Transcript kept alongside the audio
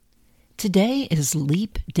Today is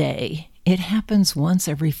Leap Day. It happens once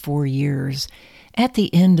every 4 years at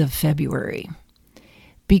the end of February.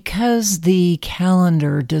 Because the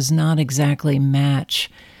calendar does not exactly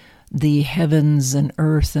match the heavens and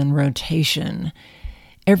earth and rotation,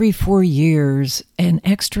 every 4 years an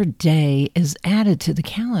extra day is added to the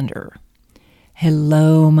calendar.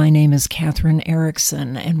 Hello, my name is Katherine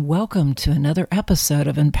Erickson, and welcome to another episode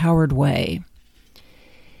of Empowered Way.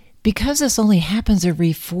 Because this only happens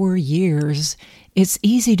every 4 years, it's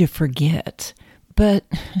easy to forget. But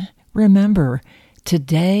remember,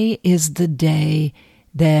 today is the day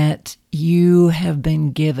that you have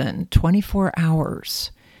been given 24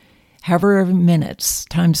 hours, however minutes,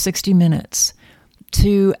 times 60 minutes,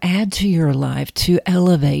 to add to your life, to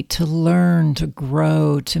elevate, to learn, to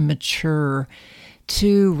grow, to mature,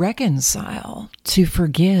 to reconcile, to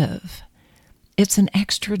forgive. It's an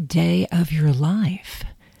extra day of your life.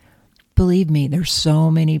 Believe me, there's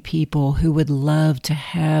so many people who would love to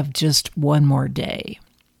have just one more day.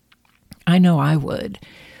 I know I would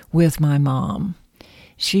with my mom.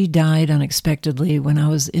 She died unexpectedly when I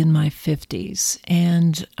was in my 50s,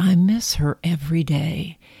 and I miss her every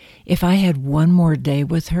day. If I had one more day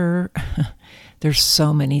with her, there's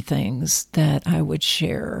so many things that I would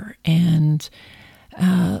share, and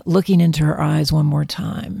looking into her eyes one more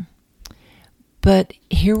time. But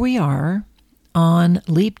here we are on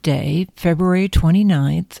Leap Day, February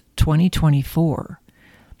 29th, 2024.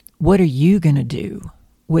 What are you going to do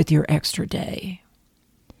with your extra day?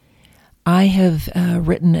 I have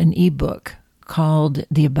written an ebook called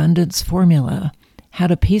The Abundance Formula, How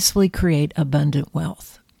to Peacefully Create Abundant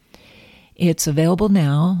Wealth. It's available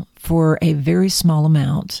now for a very small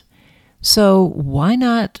amount. So why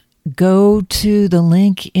not go to the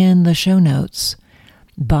link in the show notes,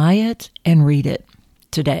 buy it, and read it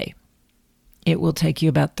today. It will take you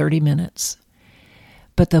about 30 minutes.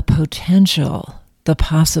 But the potential, the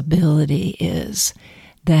possibility is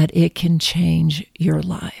that it can change your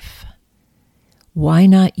life. Why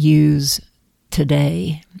not use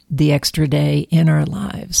today, the extra day in our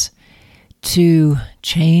lives, to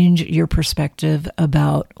change your perspective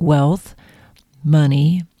about wealth,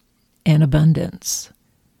 money, and abundance?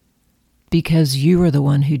 Because you are the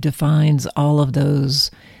one who defines all of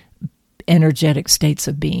those energetic states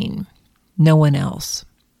of being. No one else.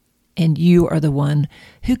 And you are the one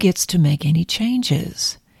who gets to make any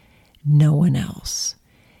changes. No one else.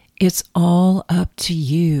 It's all up to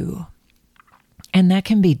you. And that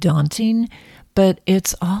can be daunting, but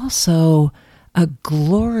it's also a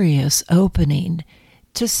glorious opening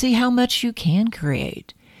to see how much you can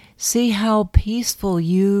create. See how peaceful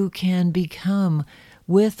you can become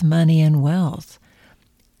with money and wealth.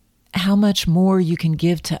 How much more you can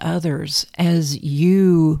give to others as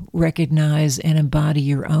you recognize and embody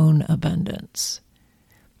your own abundance.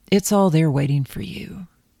 It's all there waiting for you.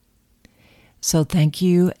 So thank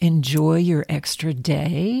you. Enjoy your extra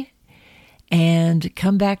day and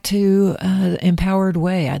come back to Empowered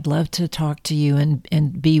Way. I'd love to talk to you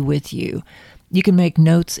and be with you. You can make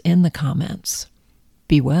notes in the comments.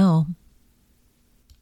 Be well.